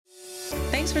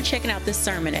Thanks for checking out this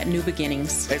sermon at New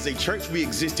Beginnings. As a church, we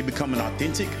exist to become an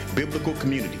authentic biblical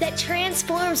community that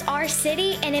transforms our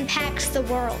city and impacts the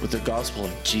world with the gospel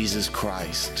of Jesus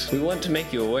Christ. We want to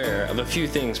make you aware of a few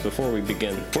things before we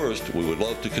begin. First, we would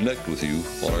love to connect with you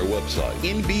on our website,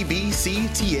 nbbctx.org.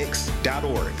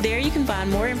 There you can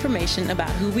find more information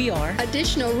about who we are,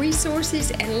 additional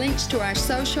resources, and links to our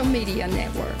social media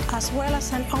network, as well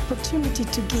as an opportunity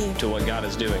to give to what God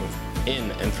is doing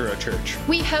in and through our church.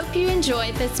 We hope you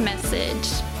enjoyed this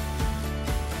message.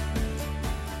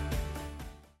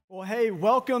 Well, hey,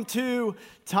 welcome to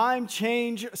Time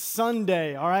Change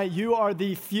Sunday. All right, you are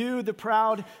the few, the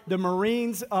proud, the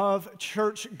Marines of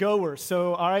church goers.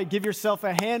 So, all right, give yourself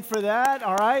a hand for that.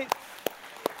 All right.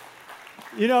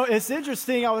 You know, it's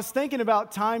interesting. I was thinking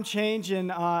about time change,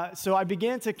 and so I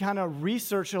began to kind of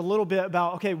research a little bit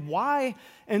about, okay, why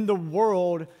in the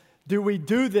world do we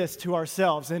do this to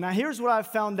ourselves? And here's what I've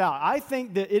found out. I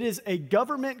think that it is a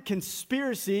government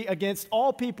conspiracy against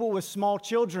all people with small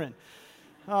children.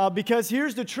 Because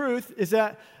here's the truth, is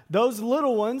that those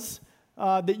little ones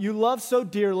that you love so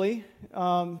dearly,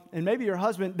 and maybe your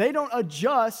husband, they don't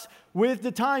adjust with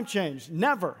the time change.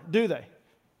 Never, do they?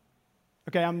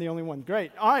 Okay, I'm the only one.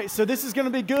 Great. All right, so this is going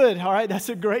to be good. All right, that's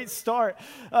a great start.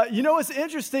 You know what's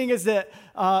interesting is that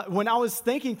when I was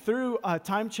thinking through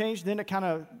time change, then it kind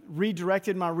of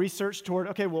redirected my research toward,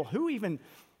 okay, well, who even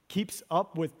keeps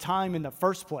up with time in the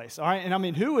first place? All right, and I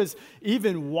mean, who is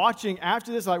even watching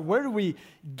after this? Like, where do we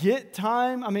get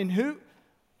time? I mean,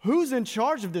 who's in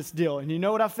charge of this deal? And you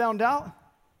know what I found out?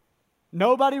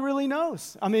 Nobody really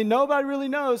knows. I mean, nobody really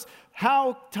knows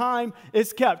how time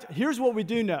is kept. Here's what we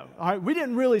do know. All right, we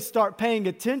didn't really start paying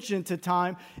attention to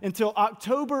time until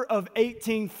October of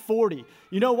 1840.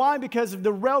 You know why? Because of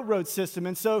the railroad system.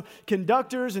 And so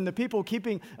conductors and the people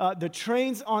keeping the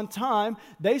trains on time,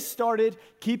 they started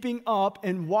keeping up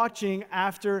and watching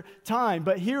after time.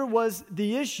 But here was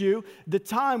the issue. The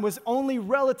time was only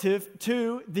relative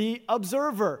to the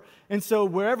observer. And so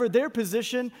wherever their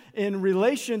position in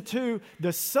relation to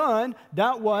the sun,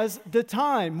 that was the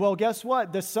time. Well, guess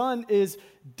what? The sun is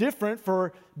different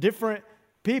for different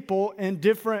people in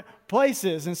different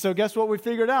places. And so guess what we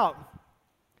figured out?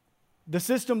 The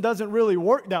system doesn't really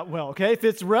work that well, okay? If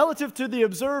it's relative to the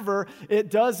observer,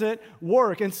 it doesn't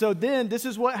work. And so then this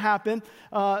is what happened.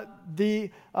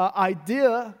 The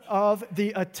idea of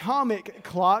the atomic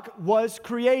clock was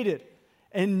created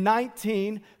in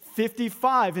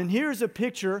 1955. And here's a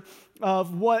picture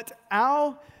of what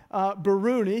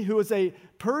Al-Biruni, who was a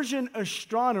Persian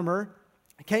astronomer,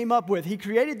 came up with. He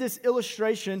created this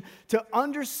illustration to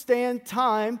understand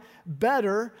time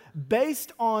better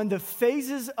based on the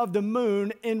phases of the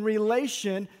moon in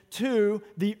relation to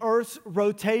the Earth's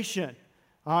rotation.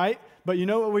 All right? But you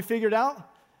know what we figured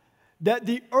out? That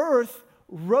the Earth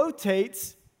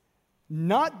rotates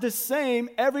not the same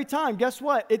every time. Guess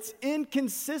what? It's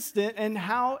inconsistent in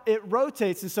how it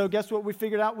rotates. And so guess what we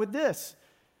figured out with this?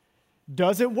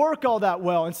 Doesn't work all that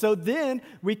well. And so then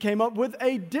we came up with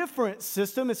a different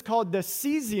system. It's called the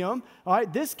cesium. All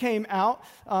right, this came out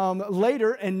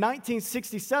later in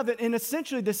 1967. And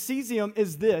essentially the cesium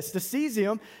is this. The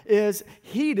cesium is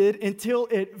heated until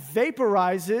it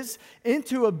vaporizes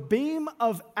into a beam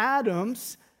of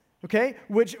atoms, okay,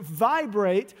 which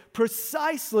vibrate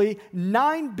precisely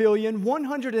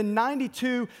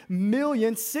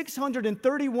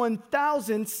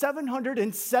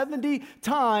 9,192,631,770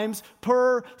 times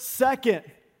per second.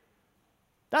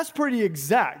 That's pretty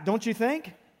exact, don't you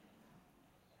think?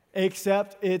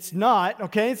 Except it's not,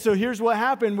 okay? So here's what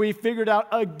happened. We figured out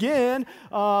again,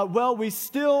 we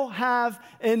still have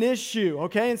an issue,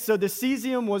 okay? And so the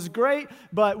cesium was great,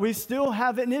 but we still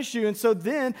have an issue. And so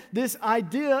then this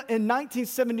idea in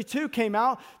 1972 came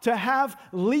out to have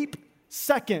leap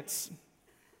seconds.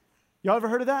 Y'all ever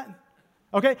heard of that?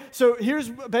 Okay, so here's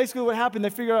basically what happened. They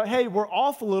figured out, hey, we're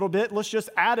off a little bit. Let's just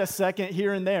add a second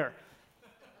here and there.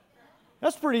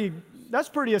 That's pretty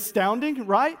astounding,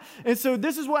 right? And so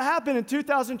this is what happened in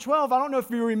 2012. I don't know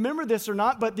if you remember this or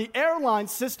not, but the airline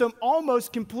system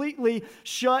almost completely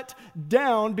shut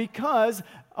down because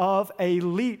of a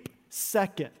leap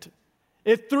second.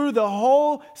 It threw the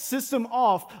whole system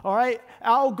off, all right?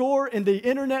 Al Gore and the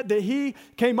internet that he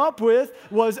came up with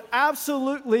was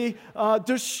absolutely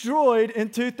destroyed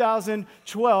in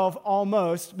 2012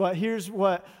 almost. But here's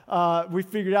what we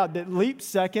figured out, that leap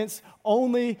seconds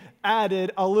only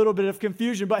added a little bit of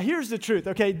confusion. But here's the truth,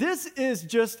 okay? This is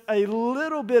just a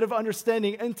little bit of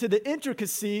understanding into the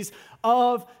intricacies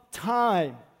of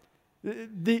time.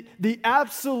 The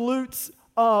absolutes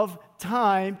of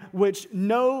time, which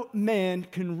no man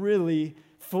can really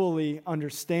fully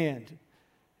understand.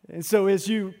 And so as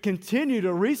you continue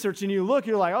to research and you look,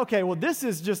 you're like, okay, well, this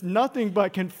is just nothing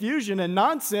but confusion and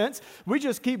nonsense. We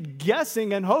just keep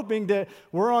guessing and hoping that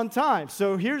we're on time.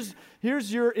 So here's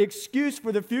your excuse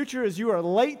for the future is you are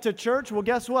late to church. Well,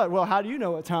 guess what? Well, how do you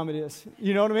know what time it is?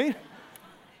 You know what I mean?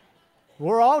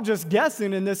 We're all just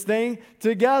guessing in this thing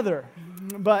together.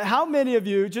 But how many of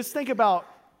you, just think about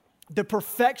the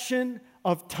perfection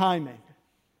of timing.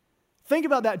 Think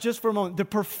about that just for a moment. The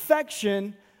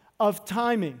perfection of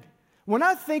timing. When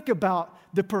I think about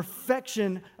the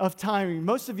perfection of timing,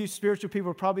 most of you spiritual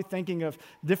people are probably thinking of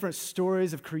different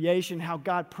stories of creation, how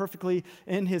God perfectly,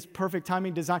 in his perfect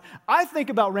timing design. I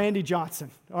think about Randy Johnson,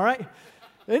 all right?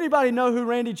 Anybody know who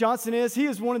Randy Johnson is? He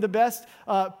is one of the best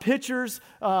pitchers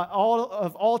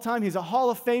of all time. He's a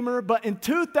Hall of Famer. But in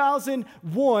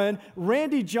 2001,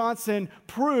 Randy Johnson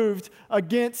proved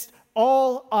against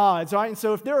all odds, all right? And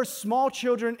so if there are small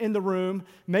children in the room,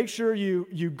 make sure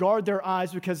you guard their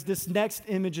eyes because this next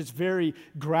image is very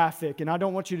graphic, and I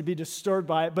don't want you to be disturbed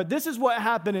by it. But this is what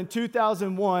happened in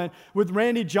 2001 with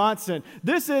Randy Johnson.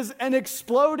 This is an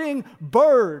exploding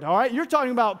bird, all right? You're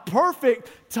talking about perfect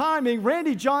timing.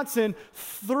 Randy Johnson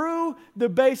threw the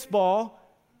baseball,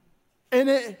 and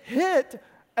it hit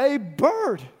a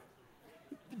bird.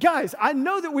 Guys, I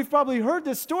know that we've probably heard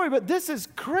this story, but this is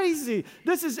crazy.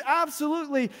 This is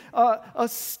absolutely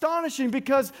astonishing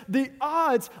because the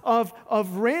odds of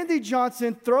Randy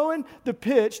Johnson throwing the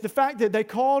pitch, the fact that they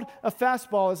called a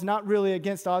fastball is not really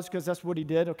against odds because that's what he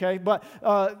did, okay? But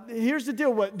here's the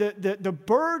deal. The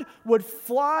bird would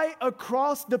fly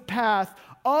across the path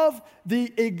of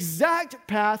the exact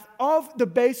path of the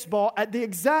baseball at the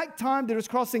exact time that it was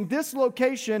crossing this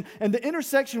location, and the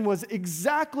intersection was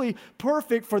exactly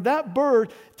perfect for that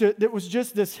bird that was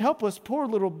just this helpless, poor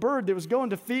little bird that was going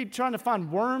to feed, trying to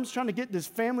find worms, trying to get this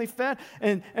family fed,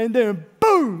 and then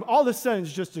boom, all of a sudden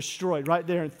it's just destroyed right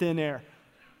there in thin air.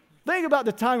 Think about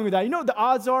the timing of that. You know what the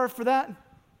odds are for that?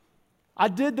 I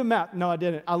did the math. No, I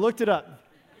didn't. I looked it up.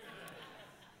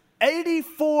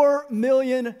 84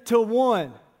 million to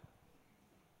 1.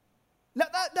 Now,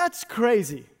 that's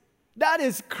crazy. That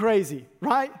is crazy,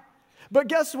 right? But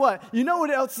guess what? You know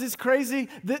what else is crazy?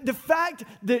 The fact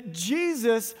that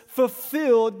Jesus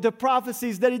fulfilled the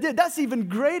prophecies that he did. That's even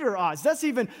greater odds. That's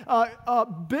even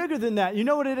bigger than that. You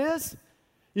know what it is?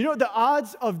 You know what the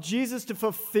odds of Jesus to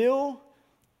fulfill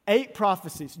 8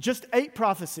 prophecies, just 8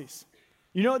 prophecies.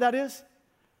 You know what that is?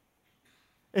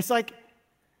 It's like,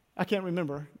 I can't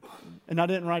remember, and I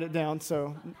didn't write it down,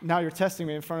 so now you're testing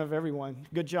me in front of everyone.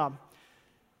 Good job.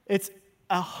 It's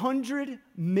 100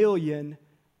 million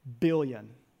billion.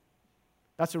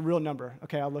 That's a real number.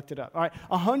 Okay, I looked it up. All right,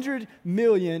 100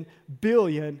 million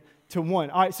billion to 1.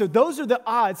 All right, so those are the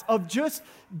odds of just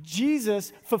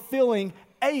Jesus fulfilling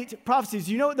 8 prophecies.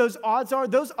 You know what those odds are?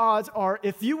 Those odds are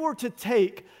if you were to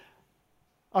take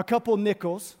a couple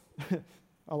nickels,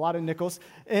 a lot of nickels,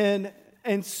 and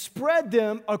spread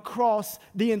them across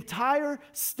the entire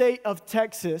state of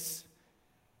Texas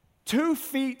 2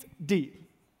 feet deep,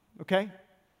 okay?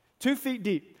 2 feet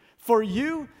deep. For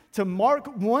you to mark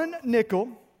one nickel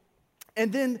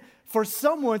and then for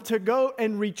someone to go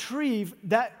and retrieve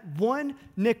that one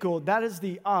nickel, that is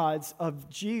the odds of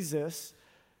Jesus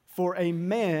for a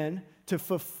man to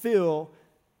fulfill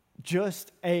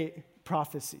just 8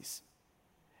 prophecies.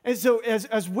 And so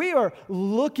as we are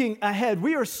looking ahead,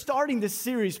 we are starting this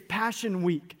series, Passion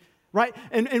Week, right?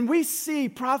 And we see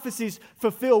prophecies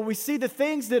fulfilled. We see the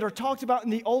things that are talked about in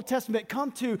the Old Testament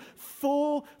come to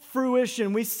full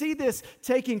fruition. We see this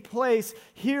taking place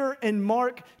here in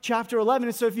Mark chapter 11.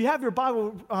 And so if you have your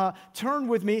Bible, turn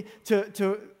with me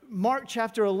to Mark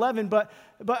chapter 11. But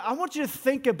I want you to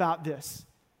think about this,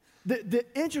 the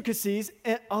intricacies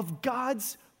of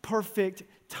God's perfect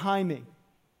timing.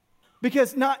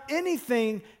 Because not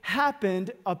anything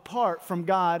happened apart from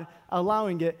God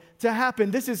allowing it to happen.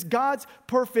 This is God's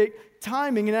perfect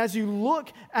timing. And as you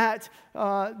look at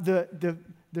the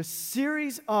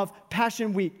series of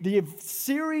Passion Week, the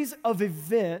series of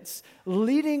events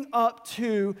leading up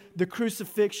to the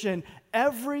crucifixion,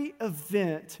 every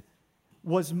event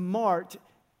was marked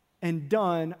and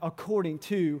done according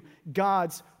to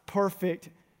God's perfect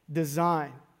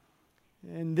design.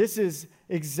 And this is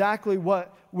exactly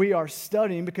what we are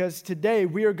studying because today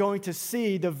we are going to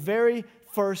see the very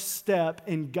first step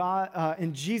in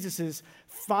Jesus'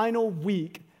 final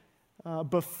week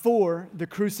before the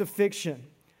crucifixion.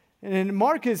 And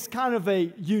Mark is kind of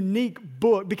a unique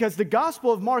book because the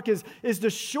Gospel of Mark is the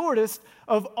shortest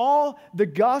of all the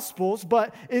Gospels,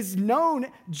 but is known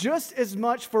just as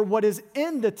much for what is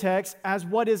in the text as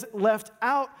what is left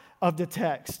out of the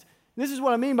text. This is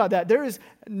what I mean by that. There is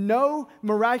no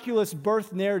miraculous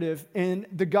birth narrative in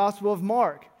the Gospel of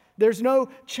Mark. There's no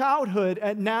childhood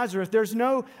at Nazareth. There's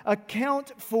no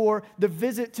account for the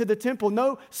visit to the temple,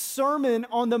 no Sermon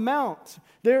on the Mount.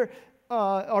 There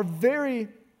are very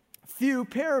few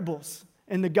parables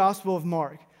in the Gospel of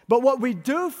Mark. But what we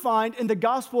do find in the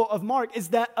Gospel of Mark is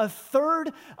that a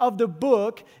third of the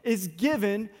book is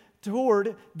given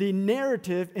toward the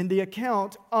narrative and the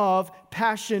account of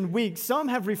Passion Week. Some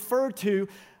have referred to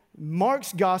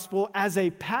Mark's Gospel as a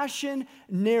passion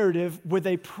narrative with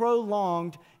a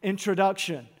prolonged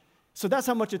introduction. So that's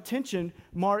how much attention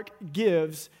Mark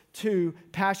gives to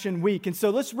Passion Week. And so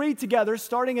let's read together,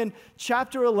 starting in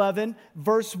chapter 11,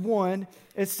 verse 1.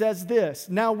 It says this: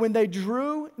 "Now when they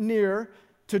drew near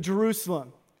to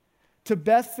Jerusalem, to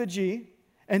Bethphage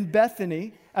and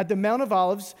Bethany at the Mount of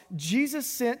Olives, Jesus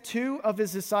sent two of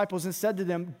his disciples and said to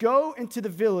them, 'Go into the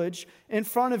village in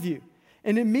front of you,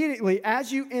 and immediately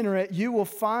as you enter it, you will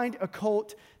find a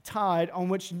colt tied on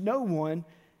which no one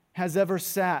has ever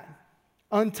sat.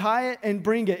 Untie it and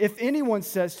bring it. If anyone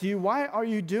says to you, "Why are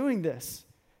you doing this?"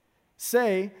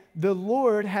 say, "The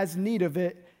Lord has need of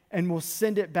it and will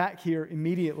send it back here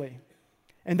immediately."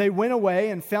 And they went away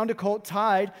and found a colt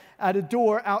tied at a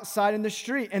door outside in the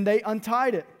street, and they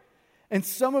untied it. And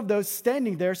some of those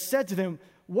standing there said to them,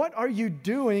 "What are you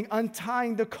doing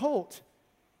untying the colt?"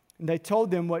 And they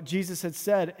told them what Jesus had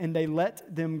said, and they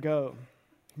let them go.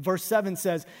 Verse 7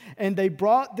 says, "And they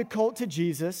brought the colt to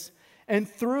Jesus and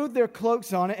threw their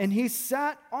cloaks on it, and he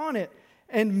sat on it.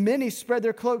 And many spread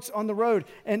their cloaks on the road,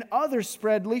 and others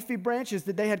spread leafy branches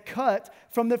that they had cut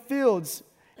from the fields.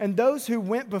 And those who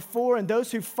went before and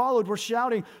those who followed were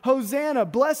shouting, 'Hosanna,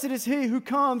 blessed is he who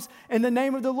comes in the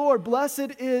name of the Lord.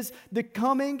 Blessed is the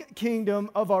coming kingdom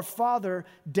of our father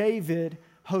David.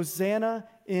 Hosanna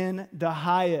in the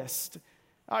highest.'"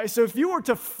 All right, so if you were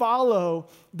to follow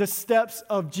the steps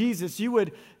of Jesus, you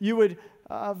would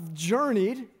have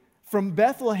journeyed from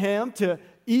Bethlehem to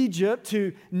Egypt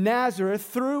to Nazareth,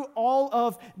 through all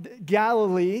of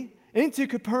Galilee, into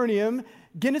Capernaum,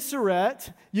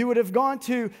 Gennesaret. You would have gone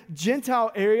to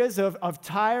Gentile areas of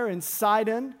Tyre and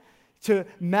Sidon, to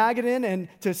Magadan and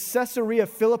to Caesarea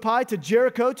Philippi, to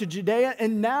Jericho, to Judea.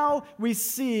 And now we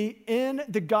see in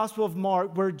the Gospel of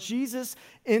Mark where Jesus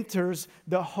enters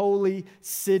the holy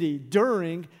city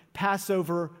during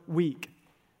Passover week.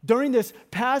 During this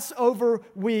Passover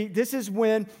week, this is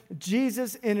when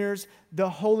Jesus enters the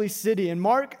holy city. And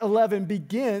Mark 11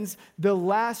 begins the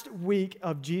last week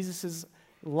of Jesus'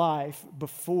 life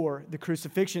before the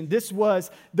crucifixion. This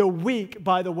was the week,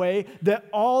 by the way, that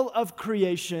all of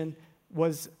creation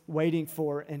was waiting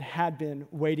for and had been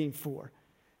waiting for.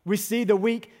 We see the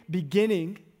week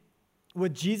beginning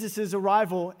with Jesus'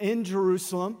 arrival in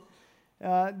Jerusalem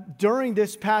during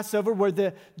this Passover, where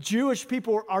the Jewish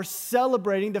people are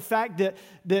celebrating the fact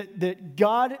that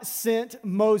God sent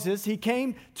Moses. He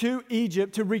came to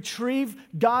Egypt to retrieve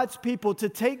God's people, to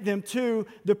take them to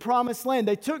the promised land.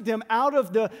 They took them out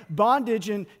of the bondage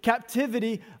and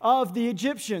captivity of the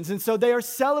Egyptians. And so they are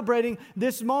celebrating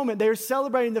this moment. They are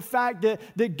celebrating the fact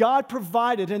that God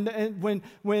provided. And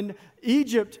when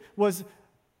Egypt was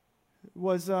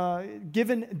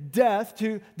given death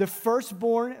to the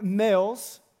firstborn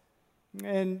males.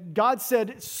 And God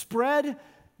said, "Spread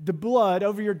the blood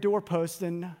over your doorpost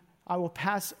and I will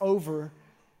pass over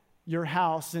your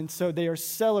house." And so they are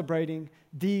celebrating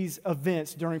these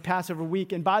events during Passover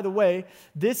week. And by the way,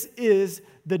 this is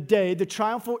the day, the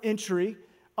triumphal entry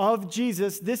of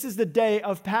Jesus. This is the day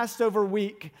of Passover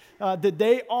week that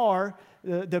they are,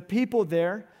 the people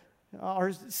there,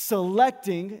 are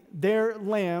selecting their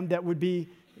lamb that would be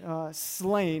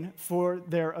slain for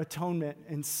their atonement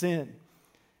and sin.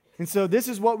 And so this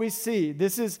is what we see.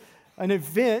 This is an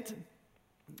event,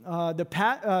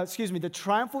 the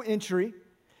triumphal entry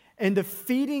and the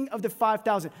feeding of the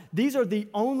 5,000. These are the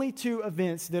only two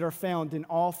events that are found in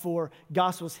all four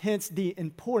Gospels, hence the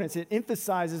importance. It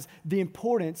emphasizes the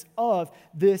importance of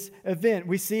this event.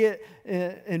 We see it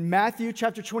in Matthew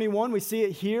chapter 21. We see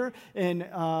it here in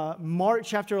Mark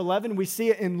chapter 11. We see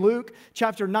it in Luke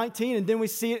chapter 19. And then we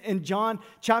see it in John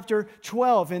chapter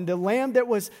 12. And the lamb that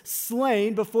was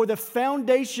slain before the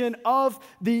foundation of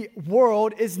the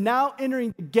world is now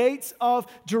entering the gates of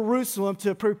Jerusalem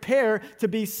to prepare to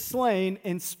be slain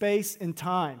in space and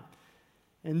time.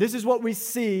 And this is what we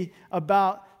see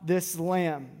about this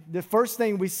lamb. The first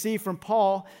thing we see from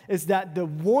Paul is that the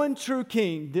one true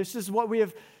king, this is what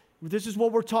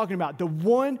we're talking about. The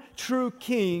one true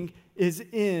king is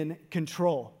in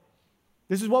control.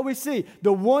 This is what we see.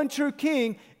 The one true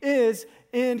king is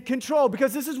in control,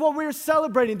 because this is what we're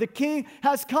celebrating. The king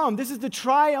has come. This is the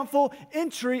triumphal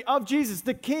entry of Jesus.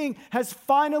 The king has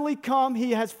finally come.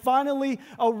 He has finally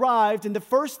arrived. And the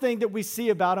first thing that we see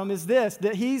about him is this,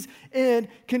 that he's in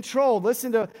control.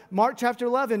 Listen to Mark chapter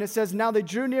 11. It says, now they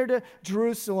drew near to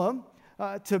Jerusalem,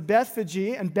 to Bethphage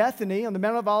and Bethany on the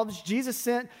Mount of Olives. Jesus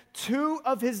sent 2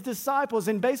 of his disciples.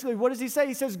 And basically, what does he say?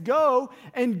 He says, go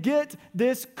and get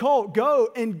this colt. Go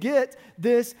and get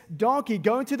this donkey.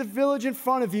 Go into the village in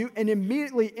front of you and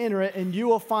immediately enter it, and you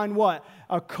will find what?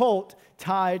 A colt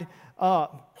tied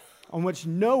up, on which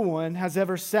no one has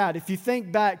ever sat. If you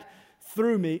think back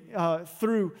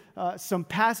through some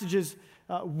passages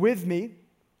with me,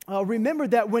 remember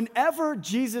that whenever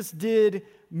Jesus did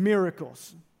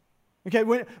miracles, okay,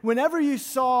 whenever you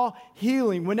saw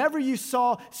healing, whenever you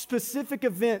saw specific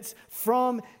events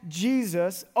from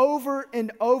Jesus, over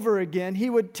and over again, he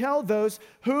would tell those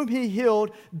whom he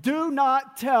healed, do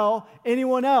not tell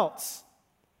anyone else.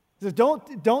 He says,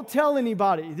 don't tell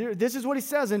anybody. This is what he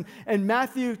says in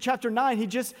Matthew chapter 9. He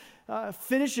just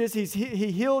finishes,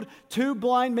 he healed 2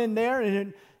 blind men there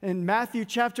in Matthew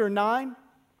chapter 9.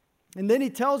 And then he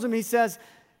tells them, he says,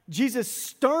 Jesus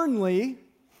sternly,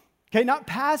 okay, not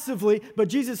passively, but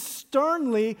Jesus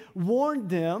sternly warned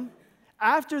them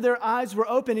after their eyes were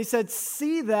open. He said,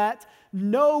 see that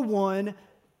no one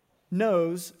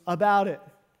knows about it.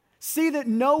 See that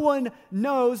no one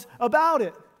knows about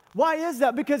it. Why is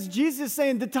that? Because Jesus is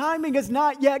saying the timing has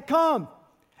not yet come.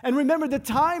 And remember, the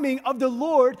timing of the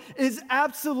Lord is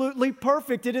absolutely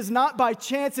perfect. It is not by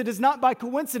chance. It is not by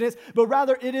coincidence, but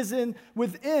rather it is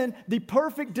within the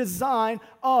perfect design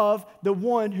of the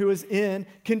one who is in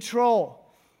control.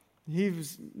 In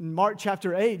Mark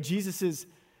chapter 8, Jesus is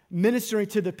ministering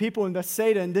to the people in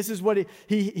Bethsaida, and this is what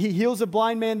he heals a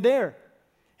blind man there.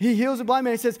 He heals a blind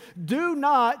man. He says, do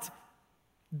not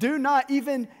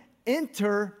even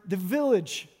enter the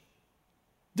village.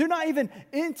 Do not even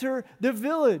enter the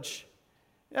village.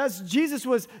 As Jesus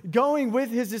was going with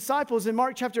his disciples in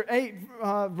Mark chapter 8,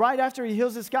 right after he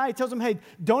heals this guy, he tells them, hey,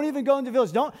 don't even go into the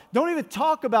village. Don't even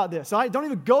talk about this. All right? Don't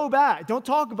even go back. Don't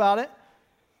talk about it.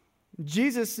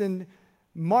 Jesus in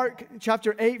Mark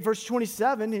chapter 8, verse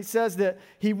 27, he says that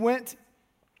he went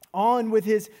on with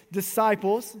his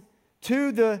disciples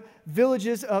to the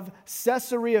villages of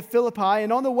Caesarea Philippi.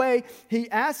 And on the way, he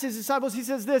asked his disciples, he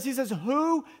says this, he says,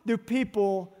 who do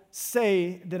people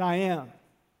say that I am?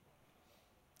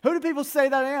 Who do people say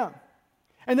that I am?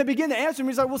 And they begin to answer him.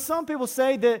 He's like, well, some people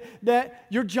say that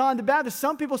you're John the Baptist.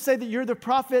 Some people say that you're the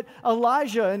prophet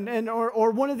Elijah or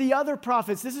one of the other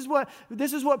prophets. This is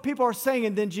what people are saying.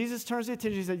 And then Jesus turns the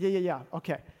attention. He said, yeah,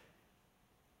 okay.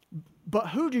 But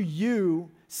who do you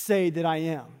say that I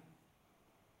am?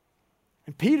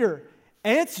 And Peter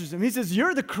answers him. He says,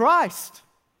 you're the Christ.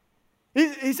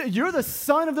 He said, you're the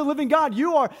Son of the living God.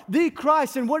 You are the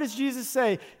Christ. And what does Jesus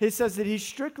say? He says that he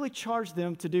strictly charged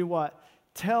them to do what?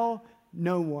 Tell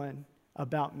no one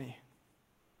about me.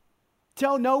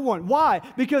 Tell no one. Why?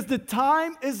 Because the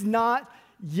time is not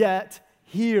yet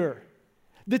here.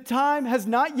 The time has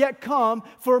not yet come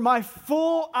for my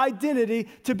full identity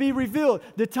to be revealed.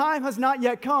 The time has not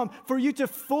yet come for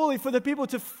the people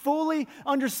to fully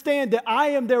understand that I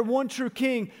am their one true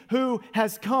King who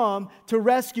has come to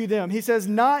rescue them. He says,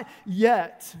 not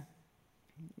yet.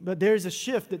 But there's a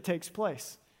shift that takes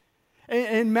place.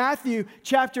 In Matthew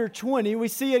chapter 20, we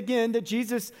see again that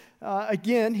Jesus,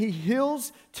 he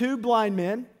heals 2 blind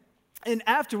men. And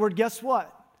afterward, guess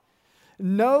what?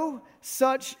 No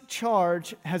such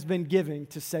charge has been given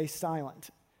to stay silent.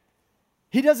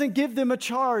 He doesn't give them a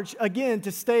charge, again,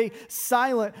 to stay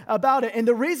silent about it. And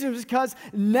the reason is because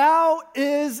now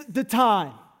is the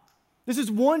time. This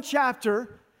is one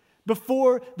chapter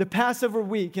before the Passover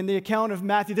week in the account of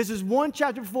Matthew. This is one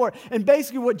chapter before. And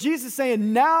basically what Jesus is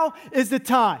saying, now is the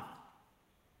time.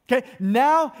 Okay?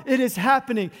 Now it is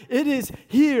happening. It is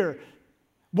here.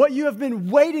 What you have been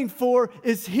waiting for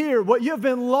is here. What you have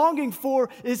been longing for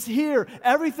is here.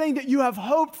 Everything that you have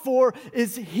hoped for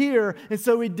is here. And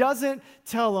so he doesn't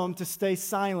tell them to stay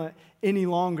silent any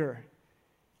longer.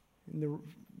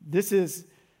 This is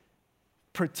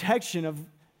protection of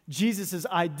Jesus'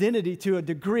 identity to a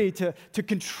degree to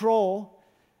control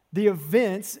the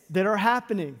events that are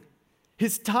happening.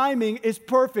 His timing is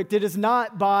perfect. It is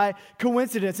not by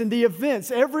coincidence. And the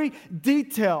events, every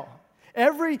detail,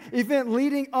 every event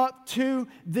leading up to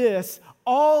this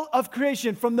all of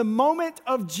creation, from the moment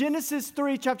of Genesis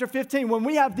 3, chapter 15, when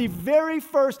we have the very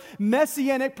first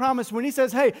messianic promise, when he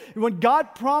says, hey, when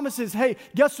God promises, hey,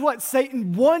 guess what,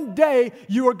 Satan, one day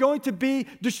you are going to be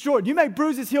destroyed. You may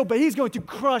bruise his heel, but he's going to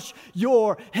crush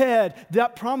your head.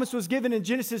 That promise was given in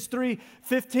Genesis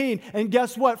 3:15. And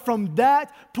guess what? From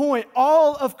that point,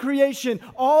 all of creation,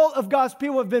 all of God's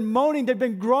people have been moaning, they've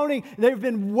been groaning, they've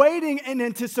been waiting in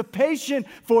anticipation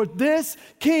for this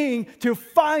king to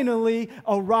finally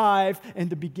arrive, and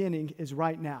the beginning is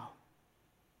right now.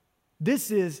 This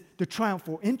is the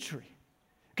triumphal entry.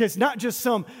 Okay, it's not just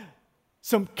some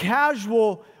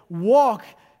casual walk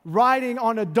riding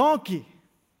on a donkey.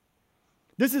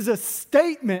 This is a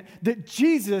statement that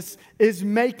Jesus is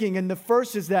making, and the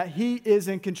first is that he is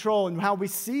in control. And how we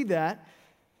see that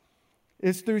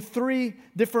is through three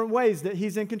different ways that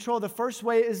he's in control. The first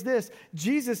way is this: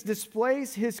 Jesus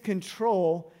displays his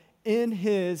control in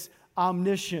his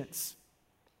omniscience.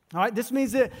 All right, this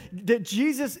means that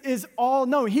Jesus is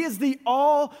all-knowing. He is the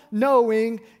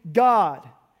all-knowing God.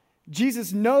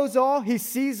 Jesus knows all. He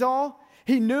sees all.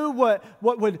 He knew what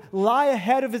would lie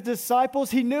ahead of his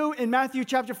disciples. He knew in Matthew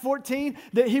chapter 14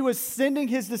 that he was sending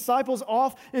his disciples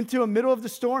off into the middle of the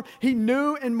storm. He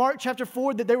knew in Mark chapter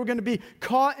 4 that they were going to be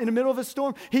caught in the middle of a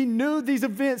storm. He knew these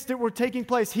events that were taking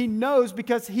place. He knows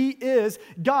because he is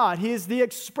God. He is the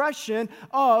expression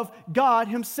of God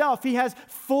himself. He has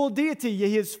full deity.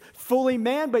 He is fully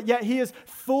man, but yet he is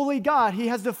fully God. He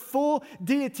has the full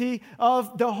deity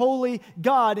of the holy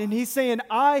God. And he's saying,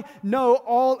 I know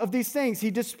all of these things. He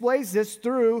displays this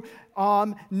through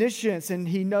omniscience, and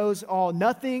he knows all.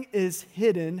 Nothing is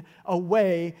hidden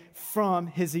away from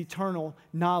his eternal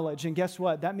knowledge. And guess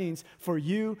what? That means for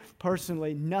you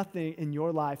personally, nothing in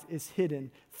your life is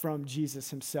hidden from Jesus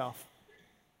himself.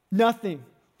 Nothing.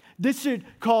 This should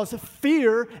cause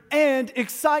fear and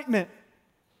excitement.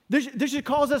 This should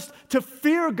cause us to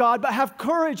fear God, but have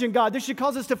courage in God. This should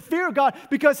cause us to fear God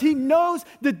because he knows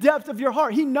the depth of your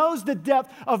heart. He knows the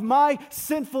depth of my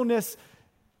sinfulness.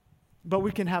 But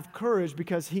we can have courage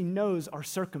because he knows our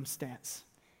circumstance.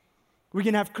 We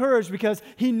can have courage because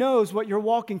he knows what you're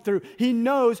walking through. He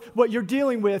knows what you're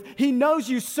dealing with. He knows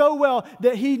you so well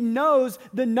that he knows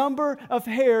the number of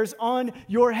hairs on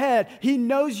your head. He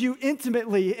knows you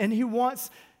intimately, and he wants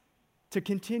to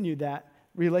continue that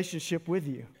relationship with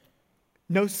you.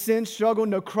 No sin struggle,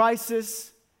 no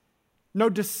crisis, no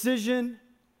decision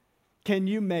can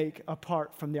you make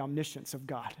apart from the omniscience of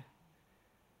God.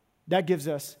 That gives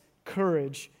us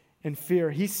courage and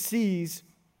fear. He sees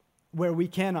where we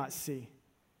cannot see.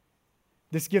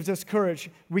 This gives us courage.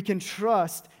 We can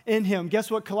trust in him.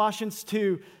 Guess what? Colossians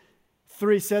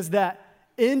 2:3 says that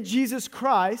in Jesus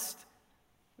Christ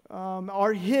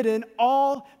are hidden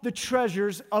all the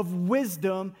treasures of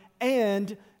wisdom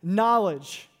and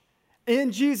knowledge.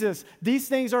 In Jesus, these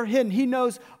things are hidden. He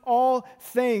knows all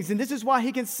things. And this is why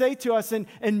he can say to us in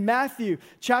Matthew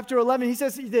chapter 11, he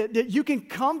says that you can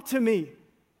come to me.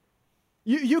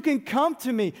 You can come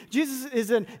to me. Jesus is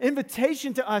an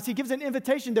invitation to us. He gives an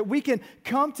invitation that we can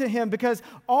come to him because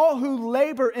all who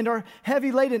labor and are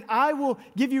heavy laden, I will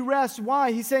give you rest.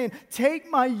 Why? He's saying, take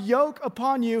my yoke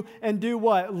upon you and do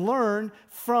what? Learn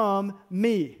from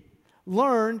me.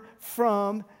 Learn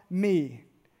from me.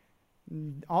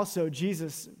 Also,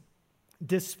 Jesus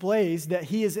displays that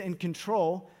he is in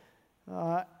control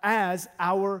as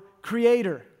our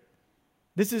creator.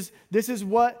 This is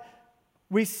what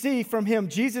we see from him.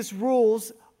 Jesus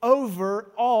rules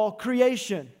over all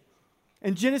creation.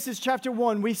 In Genesis chapter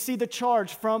 1, we see the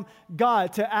charge from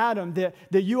God to Adam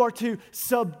that you are to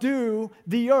subdue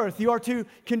the earth. You are to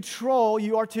control,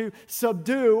 you are to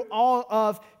subdue all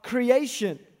of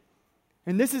creation.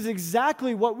 And this is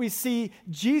exactly what we see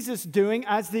Jesus doing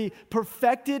as the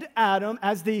perfected Adam,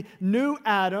 as the new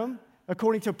Adam.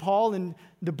 According to Paul in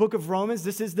the book of Romans,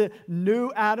 this is the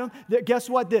new Adam. That guess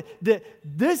what? That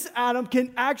this Adam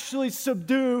can actually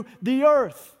subdue the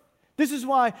earth. This is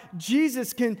why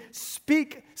Jesus can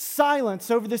speak silence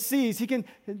over the seas. He can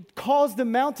cause the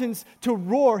mountains to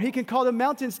roar. He can cause the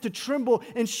mountains to tremble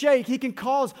and shake. He can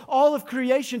cause all of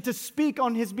creation to speak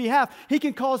on his behalf. He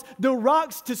can cause the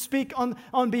rocks to speak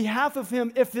on behalf of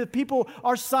him if the people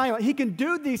are silent. He can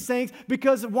do these things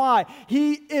because why?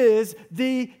 He is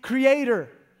the creator.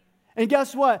 And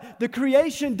guess what? The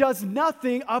creation does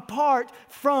nothing apart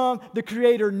from the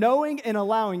creator knowing and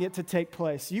allowing it to take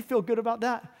place. You feel good about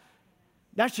that?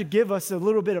 That should give us a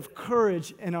little bit of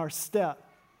courage in our step.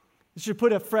 It should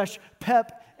put a fresh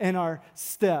pep in our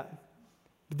step.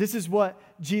 This is what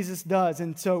Jesus does.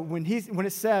 And so when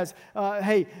it says,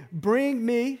 hey, bring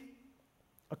me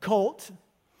a colt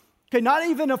Okay, not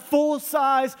even a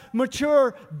full-size,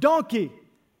 mature donkey.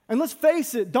 And let's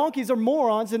face it, donkeys are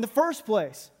morons in the first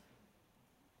place.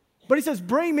 But he says,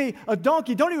 bring me a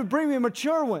donkey. Don't even bring me a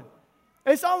mature one.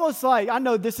 It's almost like, I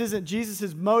know this isn't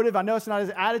Jesus' motive. I know it's not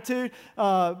his attitude.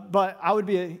 But I would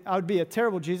be a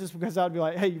terrible Jesus, because I would be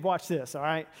like, hey, watch this, all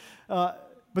right?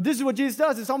 But this is what Jesus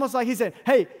does. It's almost like he said,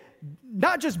 hey,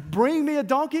 not just bring me a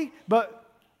donkey,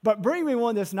 but bring me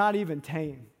one that's not even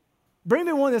tame. Bring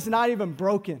me one that's not even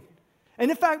broken.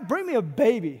 And in fact, bring me a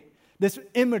baby that's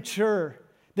immature,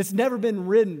 that's never been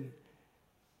ridden.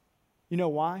 You know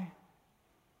why?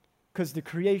 Because the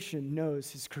creation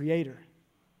knows his creator.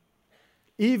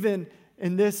 Even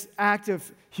in this act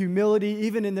of humility,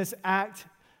 even in this act,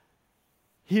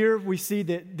 here we see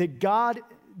that God,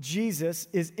 Jesus,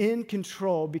 is in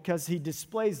control because he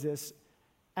displays this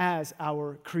as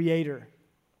our creator.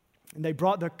 And they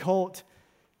brought the colt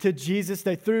to Jesus.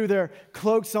 They threw their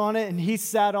cloaks on it, and he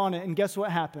sat on it. And guess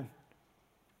what happened?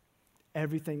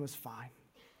 Everything was fine.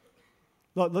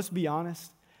 Look, let's be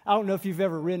honest. I don't know if you've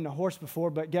ever ridden a horse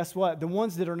before, but guess what? The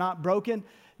ones that are not broken,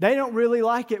 they don't really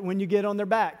like it when you get on their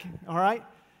back, all right?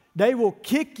 They will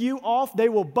kick you off. They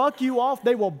will buck you off.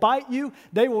 They will bite you.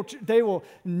 They will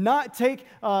not take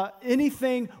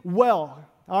anything well,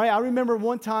 all right? I remember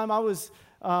one time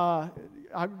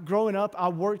growing up, I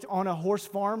worked on a horse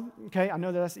farm, okay? I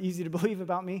know that's easy to believe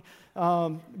about me,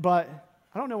 but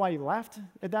I don't know why you laughed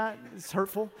at that. It's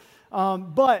hurtful.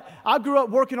 But I grew up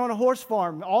working on a horse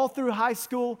farm all through high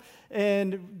school,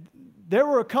 and there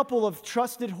were a couple of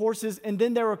trusted horses, and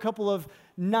then there were a couple of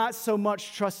not so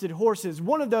much trusted horses.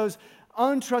 One of those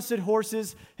untrusted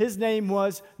horses, his name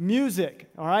was Music,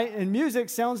 all right? And Music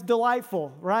sounds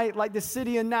delightful, right? Like the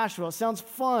city in Nashville. It sounds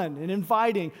fun and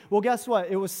inviting. Well, guess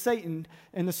what? It was Satan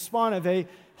in the spawn of a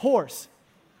horse.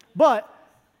 But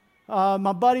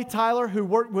my buddy Tyler, who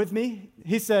worked with me,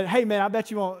 he said, hey, man, I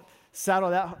bet you won't saddle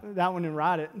that one and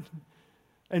ride it.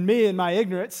 And me, in my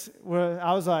ignorance,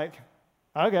 I was like,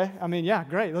 okay, yeah,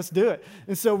 great, let's do it.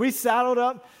 And so we saddled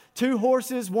up 2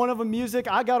 horses, one of them Music.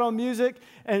 I got on Music,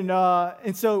 and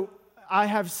so I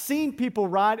have seen people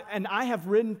ride, and I have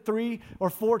ridden 3 or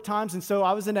 4 times, and so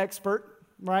I was an expert,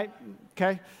 right?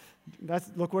 Okay,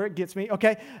 look where it gets me.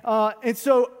 Okay, and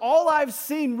so all I've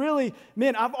seen really,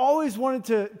 man, I've always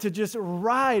wanted to just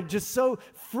ride, just so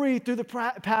free through the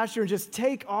pasture and just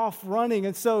take off running.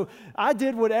 And so I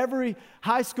did what every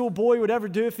high school boy would ever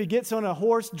do if he gets on a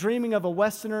horse, dreaming of a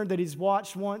Westerner that he's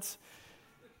watched once.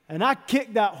 And I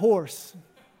kicked that horse.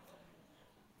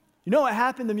 You know what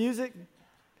happened to Music?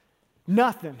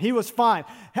 Nothing. He was fine.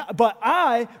 But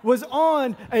I was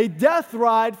on a death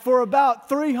ride for about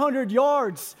 300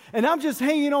 yards. And I'm just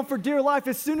hanging on for dear life.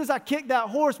 As soon as I kicked that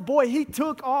horse, boy, he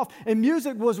took off. And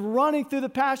Music was running through the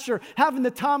pasture, having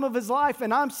the time of his life.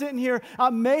 And I'm sitting here. I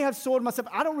may have soiled myself.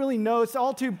 I don't really know. It's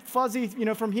all too fuzzy,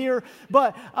 from here.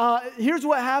 But here's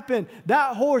what happened.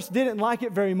 That horse didn't like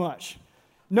it very much.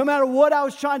 No matter what I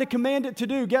was trying to command it to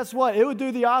do, guess what? It would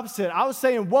do the opposite. I was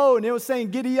saying, whoa, and it was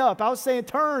saying, giddy up. I was saying,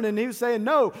 turn, and he was saying,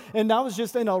 no. And I was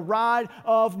just in a ride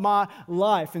of my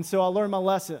life. And so I learned my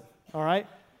lesson, all right?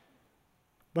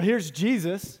 But here's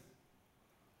Jesus.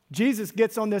 Jesus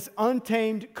gets on this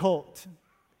untamed colt,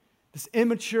 this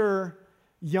immature,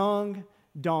 young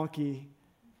donkey,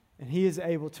 and he is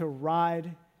able to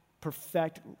ride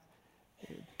perfectly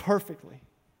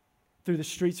through the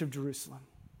streets of Jerusalem.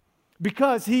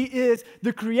 Because he is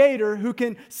the creator who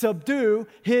can subdue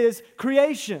his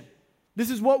creation. This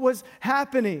is what was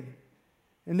happening.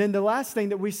 And then the last thing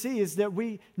that we see is that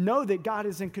we know that God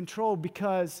is in control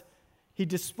because he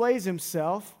displays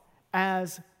himself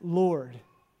as Lord.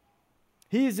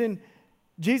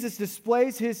 Jesus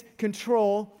displays his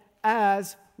control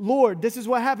as Lord. This is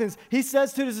what happens. He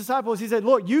says to his disciples, he said,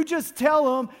 look, you just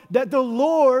tell them that the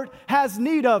Lord has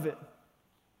need of it.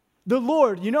 The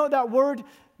Lord, you know what that word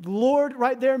Lord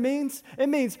right there means? It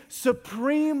means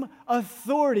supreme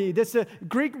authority. That's a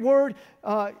Greek word,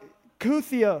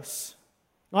 kuthios.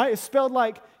 Right? It's spelled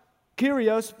like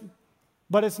Kyrios,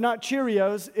 but it's not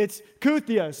Cheerios. It's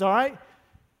kuthios, all right?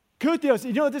 Kuthios,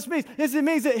 you know what this means? It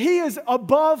means that he is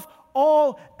above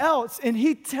all else. And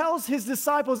he tells his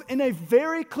disciples in a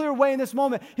very clear way in this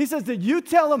moment. He says that you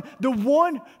tell them the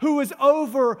one who is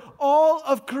over all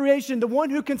of creation, the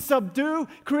one who can subdue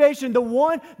creation, the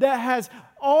one that has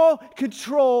all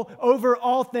control over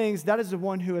all things, that is the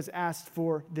one who has asked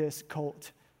for this colt.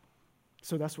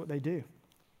 So that's what they do.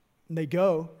 And they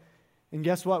go, and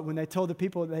guess what? When they told the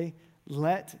people, they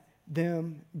let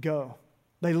them go.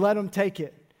 They let them take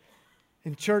it.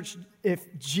 In church, if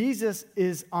Jesus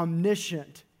is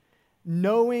omniscient,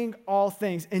 knowing all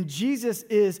things. And Jesus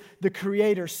is the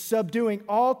creator, subduing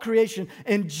all creation.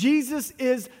 And Jesus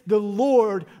is the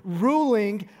Lord,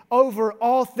 ruling over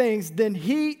all things. Then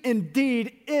he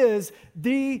indeed is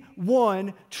the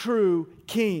one true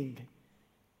King.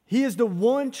 He is the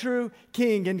one true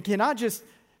King. And can I just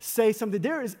say something?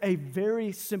 There is a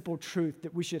very simple truth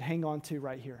that we should hang on to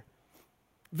right here.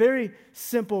 Very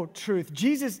simple truth.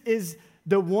 Jesus is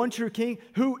the one true King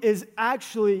who is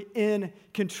actually in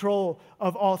control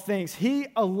of all things. He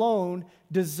alone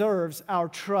deserves our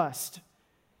trust.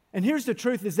 And here's the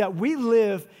truth, is that we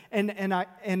live in an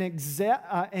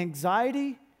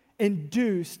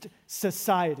anxiety-induced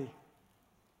society.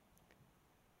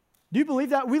 Do you believe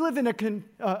that? We live in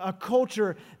a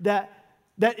culture that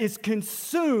is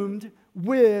consumed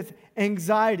with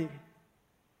anxiety.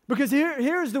 Because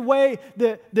here's the way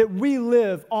that we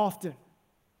live often.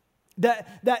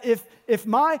 That if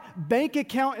my bank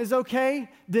account is okay,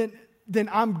 then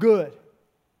I'm good.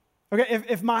 Okay,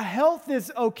 if my health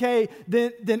is okay,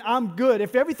 then I'm good.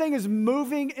 If everything is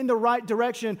moving in the right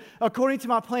direction according to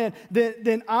my plan,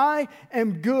 then I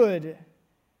am good.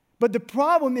 But the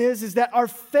problem is that our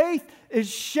faith is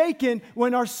shaken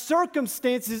when our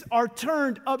circumstances are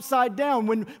turned upside down.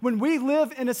 When we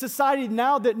live in a society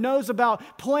now that knows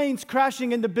about planes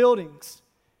crashing into buildings,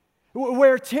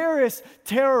 where terrorists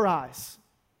terrorize,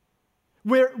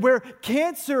 where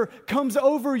cancer comes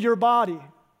over your body,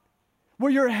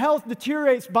 where your health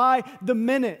deteriorates by the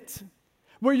minute,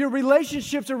 where your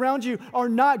relationships around you are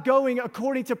not going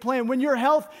according to plan, when your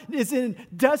health is in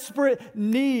desperate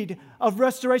need of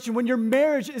restoration, when your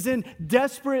marriage is in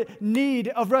desperate need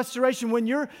of restoration, when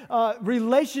your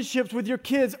relationships with your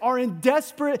kids are in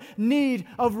desperate need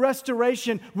of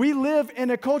restoration. We live in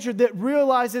a culture that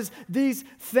realizes these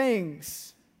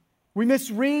things. We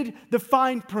misread the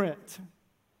fine print.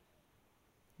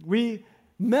 We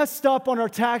messed up on our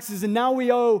taxes, and now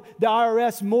we owe the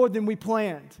IRS more than we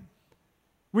planned.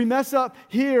 We mess up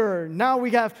here. Now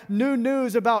we have new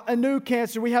news about a new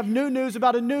cancer. We have new news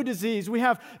about a new disease. We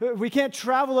can't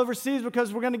travel overseas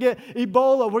because we're going to get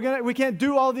Ebola. We can't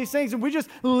do all these things. And we just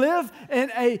live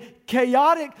in a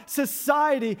chaotic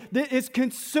society that is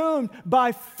consumed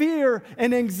by fear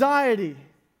and anxiety.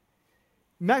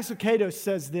 Max Lucado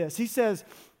says this. He says,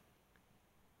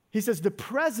 the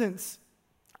presence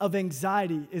of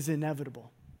anxiety is inevitable,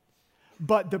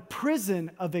 but the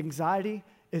prison of anxiety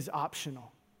is optional.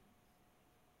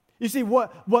 You see,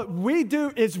 what we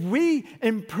do is we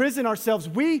imprison ourselves.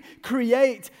 We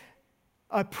create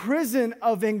a prison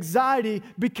of anxiety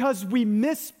because we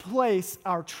misplace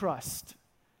our trust.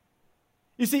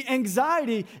 You see,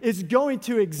 anxiety is going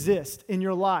to exist in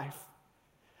your life.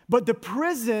 But the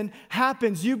prison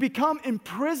happens. You become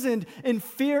imprisoned in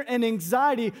fear and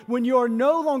anxiety when you are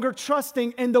no longer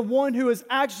trusting in the one who is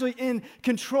actually in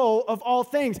control of all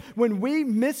things. When we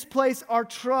misplace our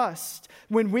trust,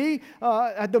 when we,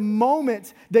 at the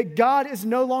moment that God is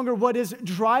no longer what is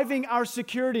driving our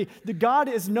security, that God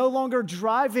is no longer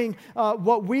driving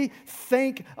what we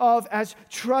think of as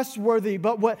trustworthy,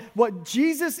 but what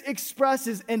Jesus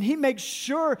expresses and he makes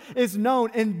sure is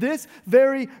known in this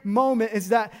very moment is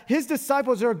that his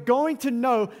disciples are going to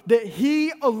know that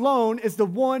he alone is the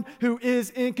one who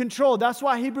is in control. That's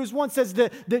why Hebrews 1 says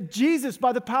that Jesus,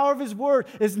 by the power of his word,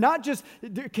 is not just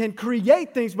can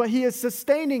create things, but he is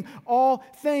sustaining all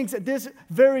things at this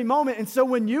very moment. And so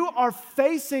when you are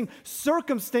facing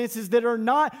circumstances that are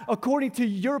not according to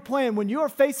your plan, when you are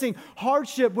facing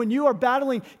hardship, when you are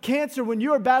battling cancer, when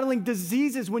you are battling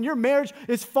diseases, when your marriage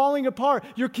is falling apart,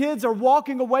 your kids are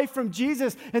walking away from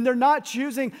Jesus and they're not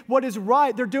choosing what is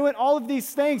right, they're doing all of these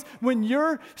things. When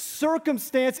your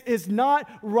circumstance is not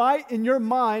right in your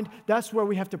mind, that's where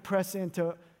we have to press in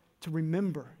to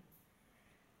remember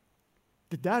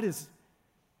that is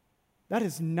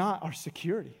not our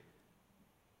security.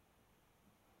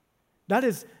 That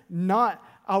is not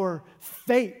our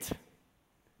fate.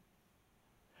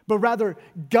 But rather,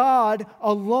 God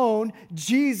alone,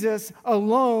 Jesus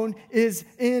alone, is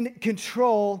in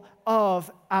control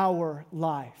of our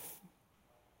life.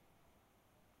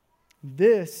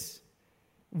 This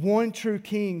one true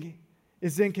King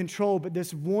is in control, but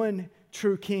this one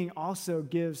true King also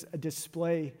gives a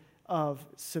display of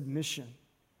submission.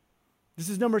 This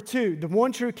is number 2. The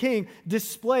one true King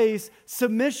displays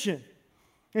submission.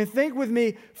 And think with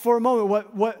me for a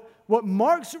moment. What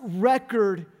Mark's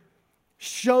record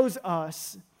shows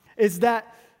us is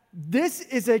that this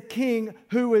is a king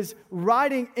who is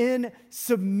riding in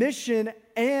submission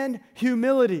and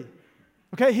humility.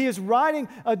 Okay, he is riding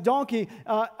a donkey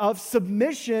of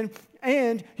submission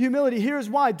and humility. Here's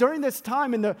why. During this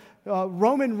time in the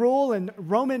Roman rule and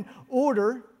Roman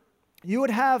order, you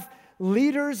would have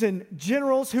leaders and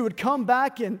generals who would come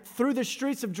back and through the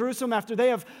streets of Jerusalem after they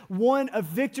have won a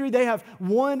victory, they have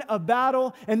won a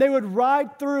battle, and they would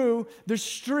ride through the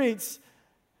streets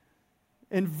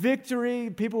in victory.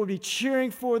 People would be cheering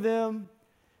for them.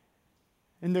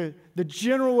 And the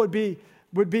general would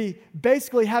be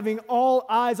basically having all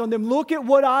eyes on them. Look at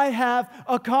what I have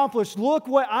accomplished. Look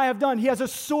what I have done. He has a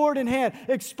sword in hand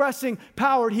expressing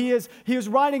power. He is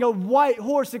riding a white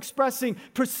horse expressing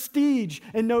prestige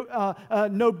and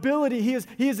nobility.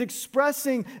 He is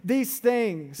expressing these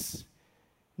things.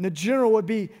 And the general would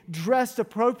be dressed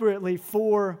appropriately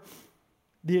for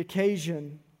the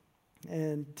occasion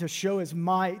and to show his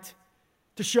might,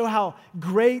 to show how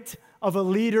great of a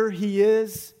leader he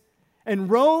is. And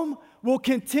Rome will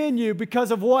continue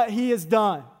because of what he has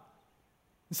done.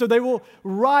 So they will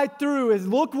ride through as,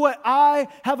 look what I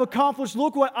have accomplished,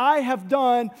 look what I have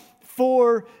done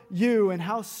for you. And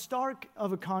how stark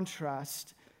of a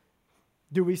contrast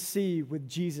do we see with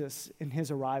Jesus in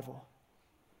his arrival.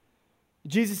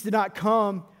 Jesus did not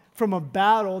come from a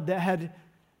battle that had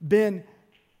been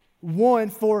won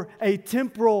for a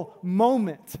temporal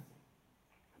moment.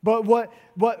 But what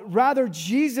rather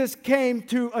Jesus came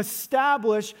to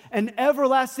establish an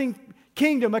everlasting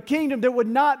kingdom, a kingdom that would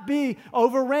not be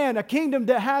overran, a kingdom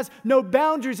that has no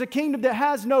boundaries, a kingdom that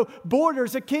has no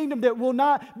borders, a kingdom that will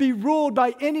not be ruled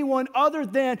by anyone other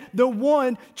than the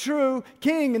one true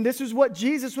king. And this is what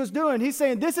Jesus was doing. He's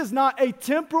saying this is not a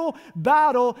temporal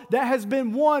battle that has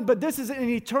been won, but this is an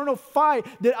eternal fight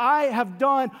that I have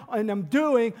done and am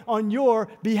doing on your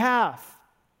behalf.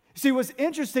 See, what's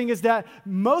interesting is that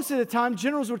most of the time,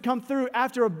 generals would come through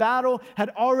after a battle had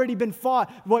already been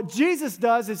fought. What Jesus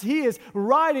does is he is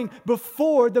riding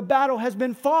before the battle has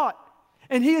been fought.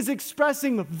 And he is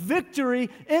expressing victory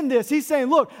in this. He's saying,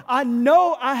 look, I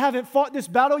know I haven't fought this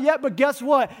battle yet, but guess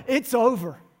what? It's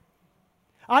over.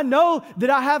 I know that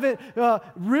I haven't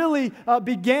really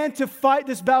began to fight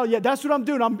this battle yet. That's what I'm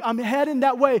doing. I'm heading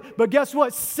that way. But guess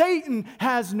what? Satan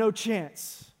has no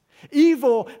chance.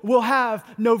 Evil will have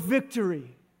no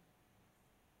victory.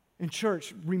 In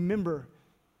church, remember,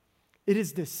 it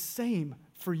is the same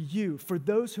for you, for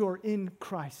those who are in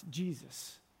Christ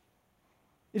Jesus.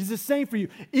 It is the same for you.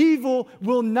 Evil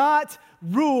will not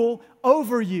rule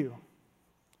over you.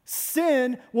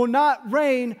 Sin will not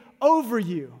reign over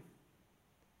you.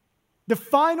 The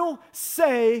final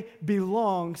say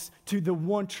belongs to the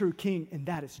one true King, and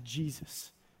that is Jesus.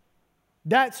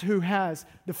 That's who has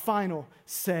the final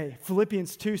say.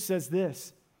 Philippians 2 says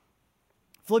this.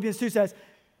 Philippians 2 says,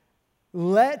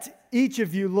 let each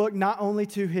of you look not only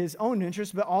to his own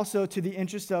interest, but also to the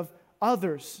interest of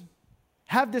others.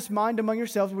 Have this mind among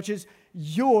yourselves, which is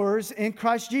yours in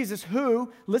Christ Jesus,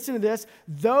 who, listen to this,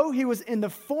 though he was in the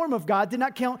form of God, did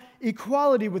not count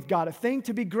equality with God a thing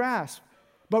to be grasped.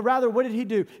 But rather, what did he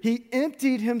do? He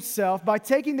emptied himself by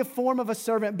taking the form of a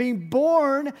servant, being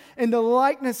born in the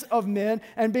likeness of men,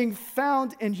 and being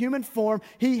found in human form.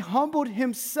 He humbled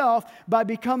himself by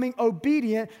becoming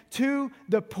obedient to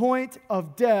the point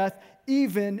of death,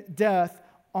 even death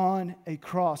on a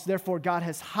cross. Therefore, God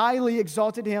has highly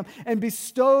exalted him and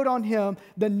bestowed on him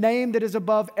the name that is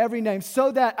above every name,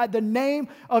 so that at the name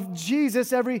of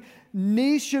Jesus, every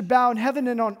knee should bow in heaven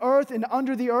and on earth and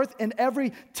under the earth, and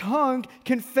every tongue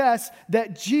confess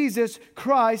that Jesus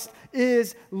Christ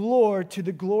is Lord, to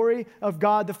the glory of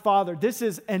God the Father. This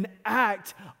is an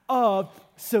act of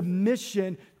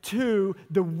submission to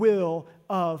the will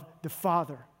of the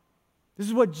Father. This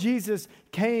is what Jesus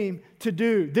came to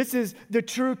do. This is the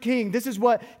true King. This is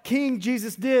what King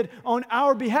Jesus did on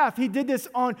our behalf. He did this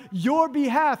on your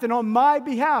behalf and on my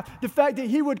behalf. The fact that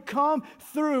he would come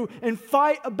through and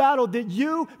fight a battle that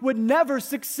you would never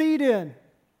succeed in.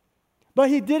 But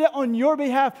he did it on your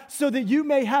behalf so that you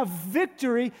may have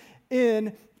victory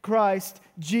in Christ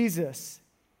Jesus.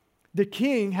 The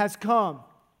King has come.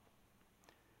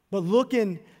 But look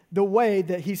in the way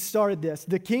that he started this.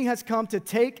 The King has come to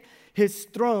take his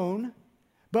throne,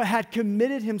 but had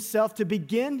committed himself to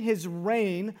begin his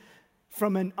reign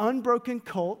from an unbroken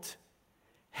colt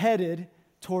headed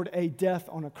toward a death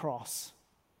on a cross.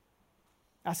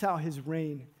 That's how his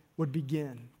reign would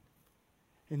begin.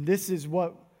 And this is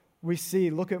what we see.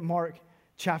 Look at Mark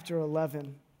chapter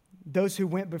 11. Those who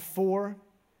went before,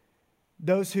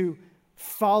 those who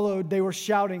followed, they were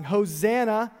shouting,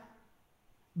 Hosanna,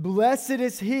 blessed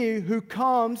is he who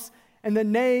comes in the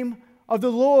name of the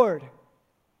Lord.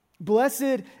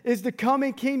 Blessed is the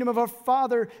coming kingdom of our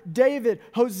father David.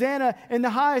 Hosanna in the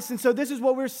highest. And so this is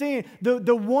what we're seeing.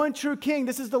 The one true King.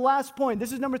 This is the last point.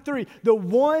 This is number 3. The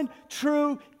one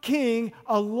true King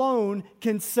alone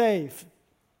can save.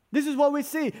 This is what we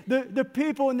see. The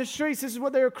people in the streets, this is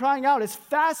what they are crying out. It's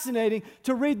fascinating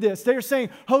to read this. They are saying,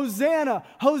 Hosanna,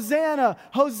 Hosanna,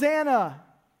 Hosanna.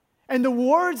 And the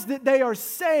words that they are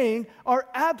saying are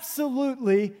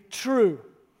absolutely true.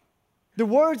 The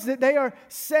words that they are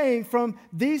saying from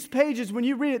these pages, when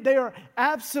you read it, they are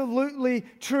absolutely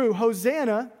true.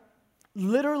 Hosanna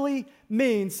literally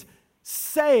means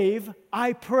save,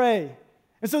 I pray.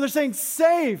 And so they're saying,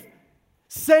 save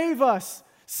us,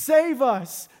 save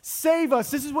us, save us.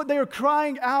 This is what they are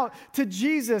crying out to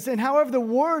Jesus. And however, the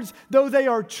words, though they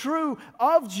are true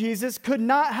of Jesus, could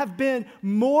not have been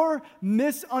more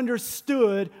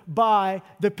misunderstood by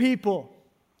the people.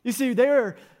 You see, they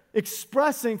are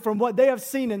expressing from what they have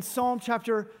seen in Psalm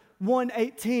chapter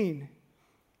 118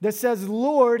 that says,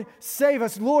 Lord, save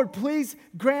us. Lord, please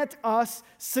grant us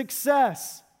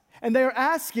success. And they are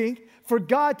asking for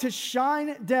God to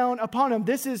shine down upon them.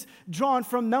 This is drawn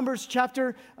from Numbers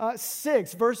chapter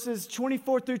 6, verses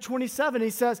 24 through 27. He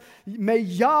says, may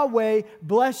Yahweh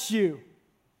bless you.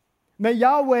 May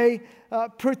Yahweh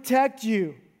protect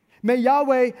you. May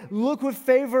Yahweh look with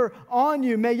favor on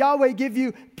you. May Yahweh give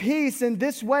you peace. In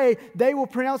this way, they will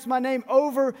pronounce my name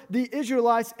over the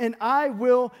Israelites, and I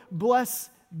will bless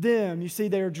them. You see,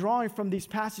 they are drawing from these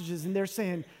passages, and they're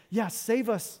saying, yeah, save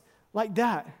us like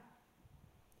that.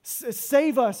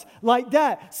 Save us like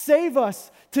that. Save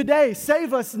us today.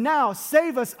 Save us now.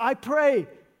 Save us, I pray.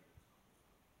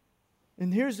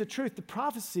 And here's the truth. The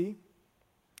prophecy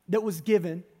that was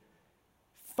given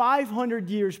 500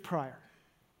 years prior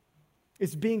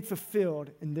is being fulfilled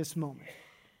in this moment.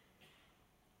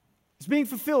 It's being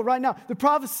fulfilled right now. The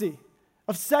prophecy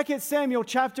of 2 Samuel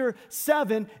chapter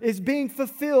 7 is being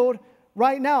fulfilled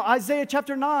right now. Isaiah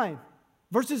chapter 9,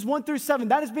 verses 1 through 7,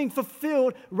 that is being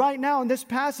fulfilled right now in this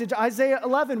passage. Isaiah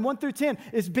 11, 1 through 10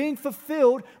 is being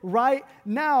fulfilled right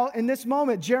now in this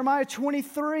moment. Jeremiah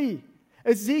 23,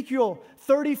 Ezekiel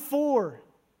 34,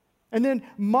 and then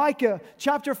Micah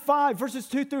chapter 5, verses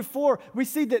 2 through 4, we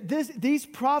see that these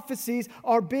prophecies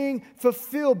are being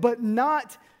fulfilled, but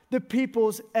not the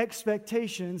people's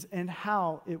expectations and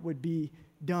how it would be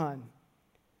done.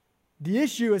 The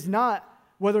issue is not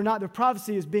whether or not the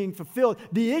prophecy is being fulfilled.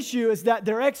 The issue is that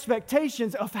their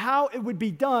expectations of how it would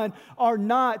be done are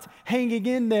not hanging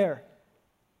in there.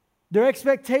 Their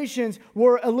expectations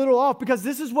were a little off because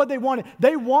this is what they wanted.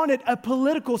 They wanted a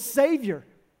political savior.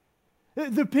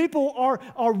 The people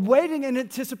are waiting in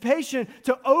anticipation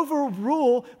to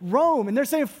overrule Rome. And they're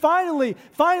saying, finally,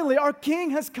 our king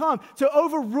has come to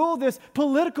overrule this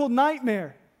political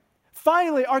nightmare.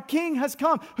 Finally, our king has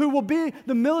come who will be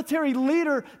the military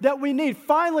leader that we need.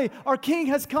 Finally, our king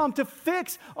has come to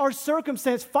fix our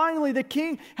circumstance. Finally, the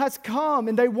king has come.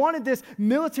 And they wanted this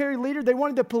military leader. They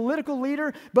wanted the political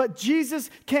leader. But Jesus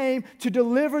came to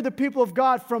deliver the people of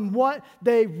God from what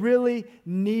they really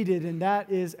needed. And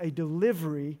that is a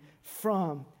delivery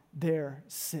from their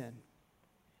sin.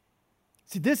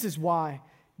 See, this is why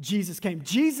Jesus came.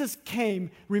 Jesus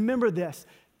came, remember this,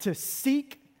 to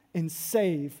seek and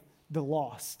save the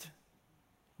lost.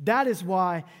 That is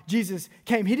why Jesus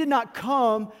came. He did not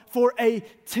come for a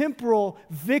temporal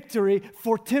victory,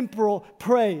 for temporal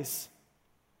praise.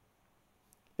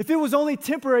 If it was only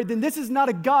temporary, then this is not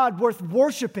a God worth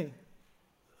worshiping.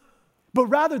 But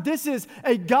rather, this is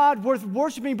a God worth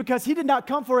worshiping because he did not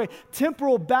come for a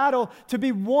temporal battle to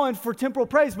be won for temporal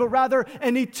praise, but rather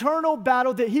an eternal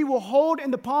battle that he will hold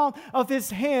in the palm of his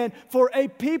hand for a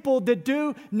people that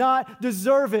do not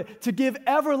deserve it, to give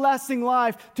everlasting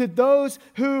life to those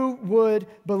who would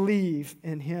believe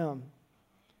in him.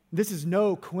 This is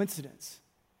no coincidence.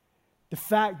 The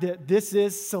fact that this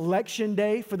is selection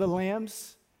day for the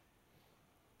lambs,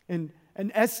 and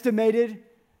an estimated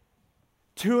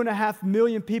 2.5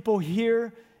 million people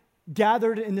here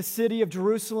gathered in the city of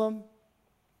Jerusalem,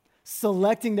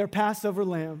 selecting their Passover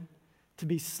lamb to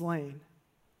be slain.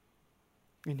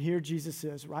 And here Jesus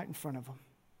is right in front of them.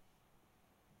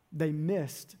 They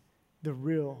missed the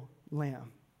real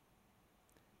lamb.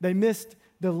 They missed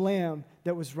the lamb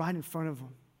that was right in front of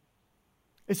them.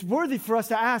 It's worthy for us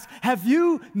to ask, have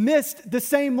you missed the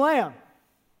same lamb?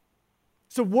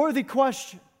 It's a worthy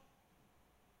question.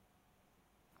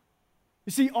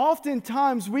 You see,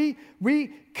 oftentimes we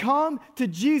come to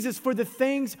Jesus for the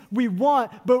things we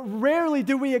want, but rarely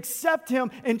do we accept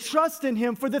him and trust in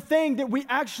him for the thing that we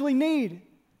actually need.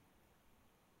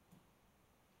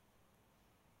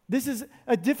 This is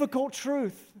a difficult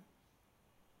truth.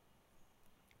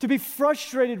 To be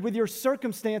frustrated with your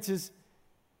circumstances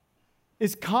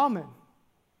is common.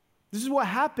 This is what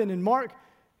happened in Mark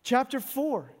chapter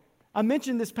 4. I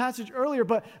mentioned this passage earlier,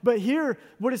 but here,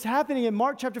 what is happening in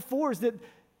Mark chapter 4 is that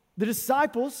the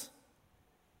disciples,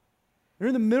 They're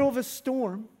in the middle of a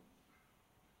storm.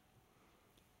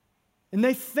 And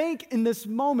they think in this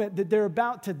moment that they're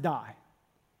about to die.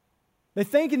 They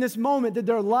think in this moment that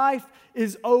their life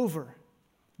is over.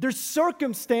 Their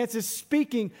circumstance is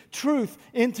speaking truth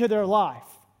into their life.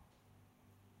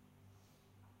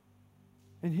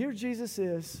 And here Jesus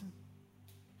is,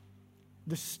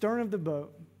 the stern of the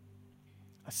boat,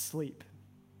 asleep.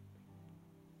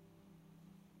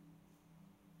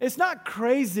 It's not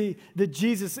crazy that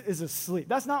Jesus is asleep.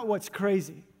 That's not what's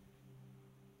crazy.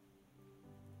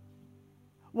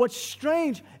 What's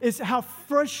strange is how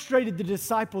frustrated the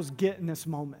disciples get in this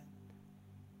moment.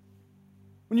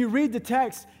 When you read the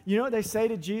text, you know what they say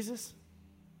to Jesus?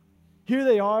 Here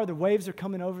they are, the waves are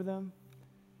coming over them.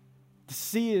 The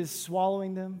sea is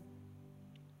swallowing them.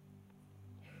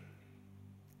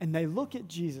 And they look at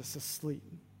Jesus asleep.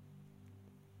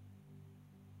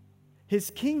 His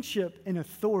kingship and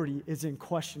authority is in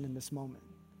question in this moment.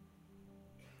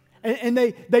 And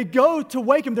they go to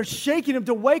wake him. They're shaking him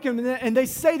to wake him. And they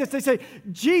say this. They say,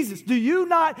 Jesus, do you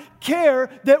not care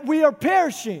that we are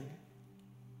perishing?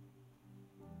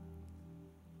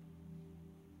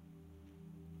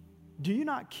 Do you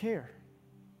not care?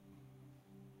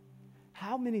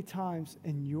 How many times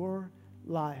in your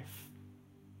life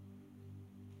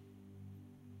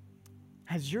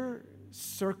has your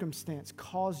circumstance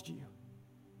caused you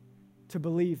to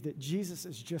believe that Jesus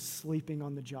is just sleeping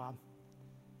on the job?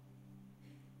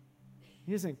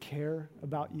 He doesn't care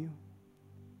about you.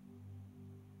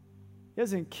 He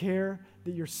doesn't care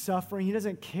that you're suffering. He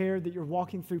doesn't care that you're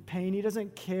walking through pain. He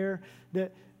doesn't care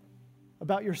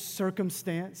about your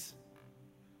circumstance.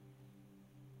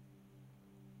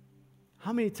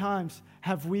 How many times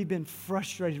have we been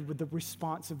frustrated with the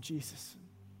response of Jesus?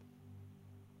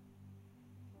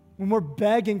 When we're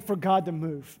begging for God to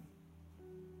move.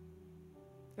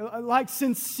 Like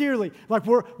sincerely, like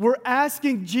we're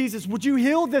asking Jesus, would you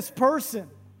heal this person?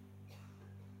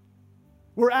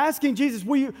 We're asking Jesus,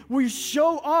 will you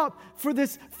show up for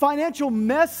this financial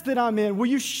mess that I'm in? Will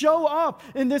you show up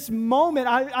in this moment?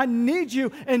 I need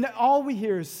you. And all we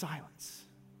hear is silence.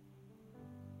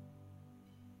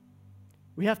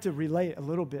 We have to relate a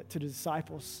little bit to the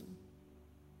disciples.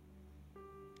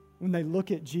 When they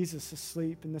look at Jesus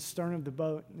asleep in the stern of the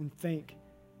boat and think,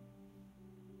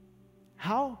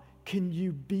 how can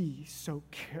you be so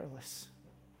careless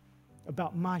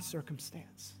about my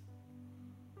circumstance?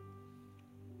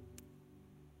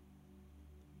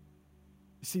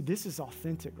 You see, this is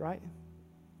authentic, right?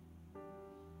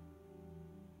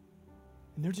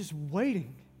 And they're just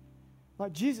waiting.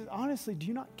 Like, Jesus, honestly, do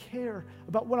you not care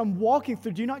about what I'm walking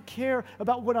through? Do you not care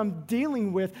about what I'm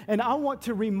dealing with? And I want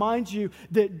to remind you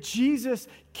that Jesus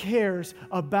cares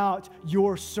about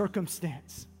your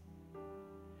circumstance.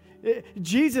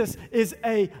 Jesus is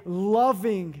a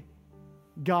loving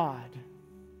God.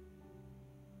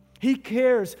 He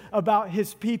cares about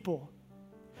his people.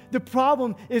 The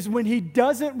problem is when he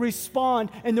doesn't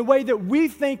respond in the way that we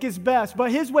think is best,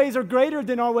 but his ways are greater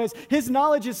than our ways. His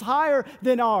knowledge is higher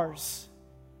than ours.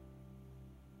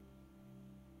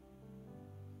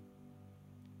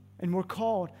 And we're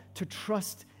called to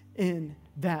trust in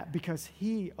that because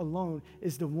he alone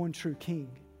is the one true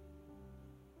king.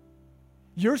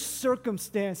 Your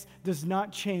circumstance does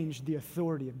not change the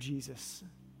authority of Jesus.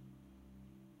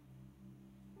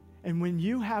 And when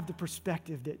you have the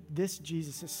perspective that this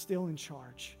Jesus is still in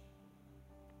charge,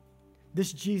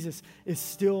 this Jesus is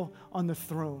still on the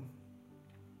throne,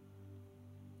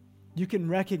 you can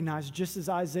recognize, just as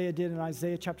Isaiah did in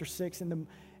Isaiah chapter 6,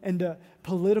 in the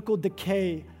political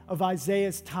decay of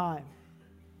Isaiah's time,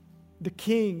 the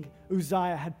king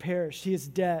Uzziah had perished. He is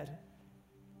dead.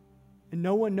 And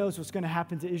no one knows what's going to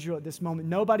happen to Israel at this moment.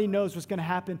 Nobody knows what's going to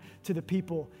happen to the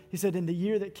people. He said in the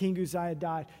year that King Uzziah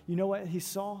died, you know what he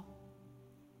saw?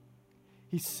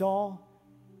 He saw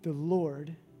the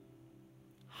Lord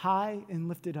high and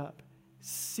lifted up,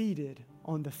 seated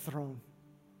on the throne.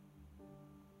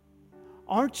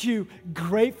 Aren't you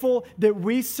grateful that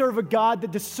we serve a God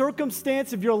that the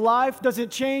circumstance of your life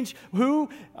doesn't change who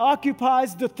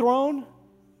occupies the throne?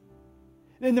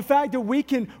 And the fact that we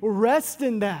can rest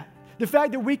in that. The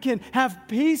fact that we can have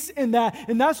peace in that.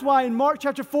 And that's why in Mark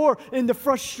chapter 4, in the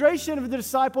frustration of the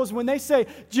disciples, when they say,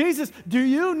 Jesus, do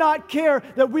you not care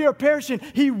that we are perishing?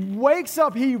 He wakes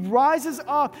up, he rises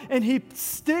up, and he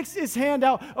sticks his hand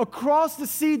out across the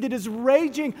sea that is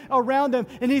raging around them.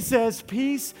 And he says,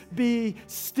 peace be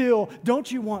still.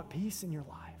 Don't you want peace in your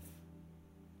life?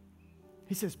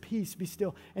 He says, peace be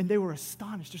still. And they were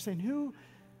astonished. They're saying, who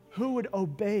would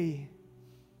obey?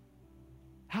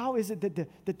 How is it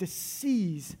that the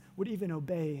seas would even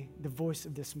obey the voice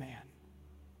of this man?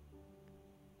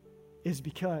 is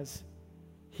because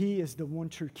He is the one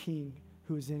true King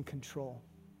who is in control.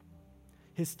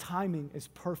 His timing is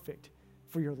perfect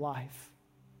for your life.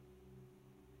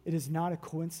 It is not a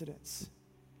coincidence.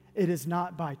 It is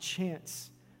not by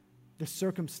chance the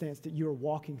circumstance that you are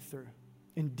walking through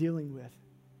and dealing with.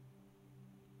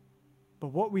 But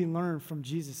what we learn from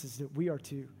Jesus is that we are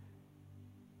to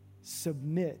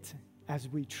submit as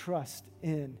we trust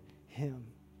in Him.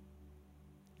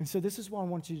 And so this is what I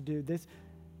want you to do.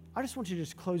 I just want you to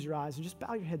just close your eyes and just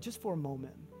bow your head just for a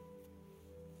moment.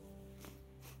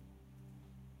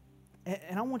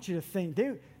 And I want you to think,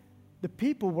 the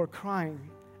people were crying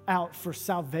out for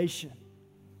salvation.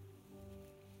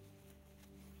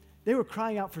 They were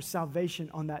crying out for salvation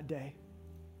on that day.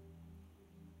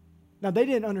 Now, they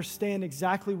didn't understand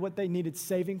exactly what they needed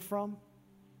saving from,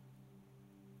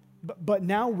 but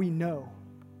now we know.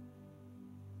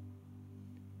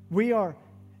 We are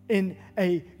in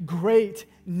a great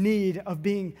need of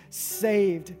being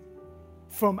saved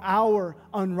from our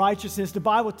unrighteousness. The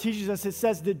Bible teaches us, it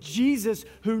says that Jesus,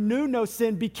 who knew no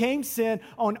sin, became sin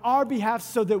on our behalf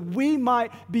so that we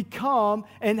might become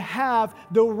and have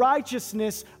the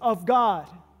righteousness of God.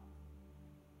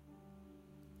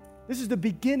 This is the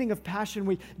beginning of Passion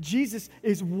Week. Jesus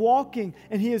is walking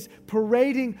and He is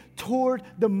parading toward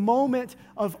the moment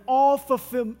of all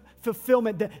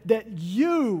fulfillment that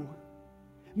you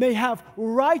may have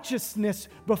righteousness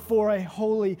before a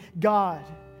holy God.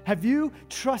 Have you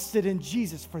trusted in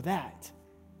Jesus for that?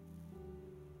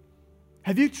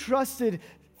 Have you trusted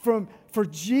for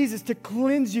Jesus to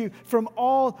cleanse you from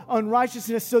all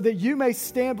unrighteousness so that you may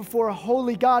stand before a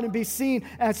holy God and be seen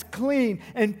as clean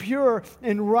and pure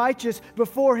and righteous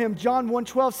before Him? John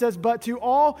 1:12 says, "But to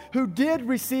all who did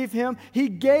receive Him, He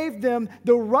gave them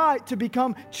the right to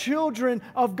become children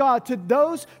of God, to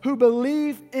those who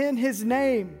believe in His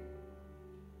name."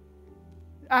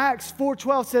 Acts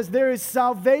 4:12 says, "There is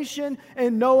salvation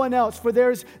in no one else, for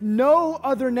there is no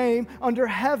other name under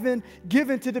heaven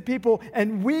given to the people,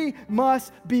 and we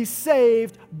must be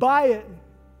saved by it."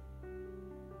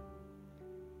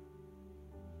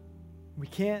 We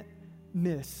can't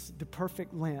miss the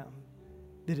perfect Lamb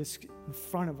that is in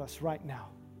front of us right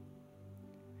now.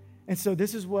 And so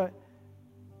this is what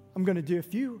I'm going to do.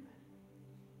 If you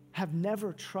have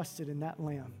never trusted in that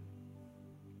Lamb,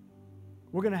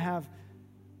 we're going to have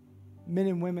men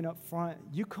and women up front.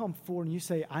 You come forward and you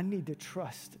say, "I need to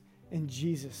trust in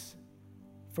Jesus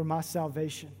for my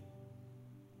salvation."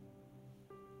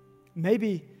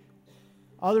 Maybe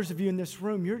others of you in this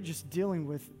room, you're just dealing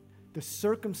with the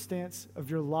circumstance of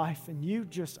your life and you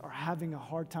just are having a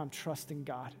hard time trusting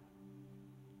God.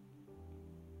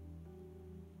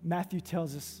 Matthew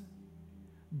tells us,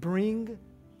 bring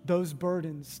those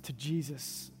burdens to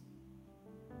Jesus.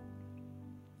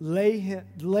 Lay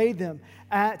them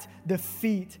at the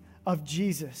feet of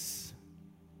Jesus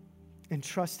and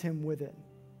trust Him with it.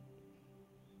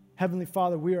 Heavenly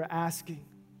Father, we are asking,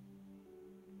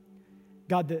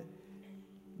 God, that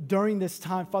during this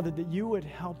time, Father, that You would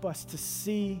help us to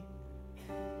see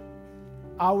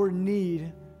our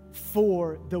need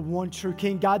for the one true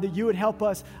King. God, that You would help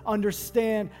us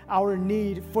understand our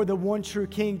need for the one true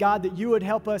King. God, that You would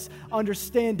help us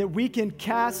understand that we can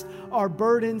cast our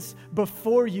burdens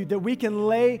before You, that we can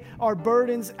lay our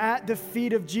burdens at the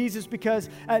feet of Jesus, because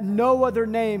at no other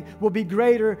name will be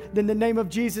greater than the name of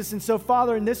Jesus. And so,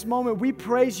 Father, in this moment, we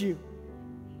praise You.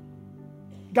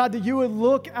 God, that You would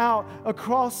look out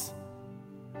across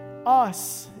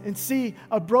us and see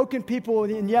a broken people,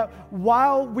 and yet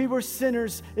while we were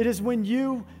sinners, it is when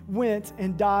You went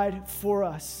and died for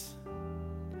us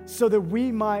so that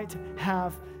we might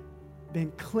have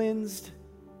been cleansed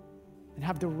and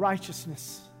have the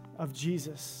righteousness of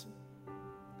Jesus.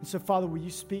 And so, Father, will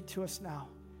You speak to us now?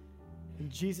 In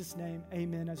Jesus' name,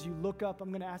 amen. As you look up, I'm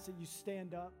going to ask that you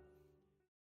stand up.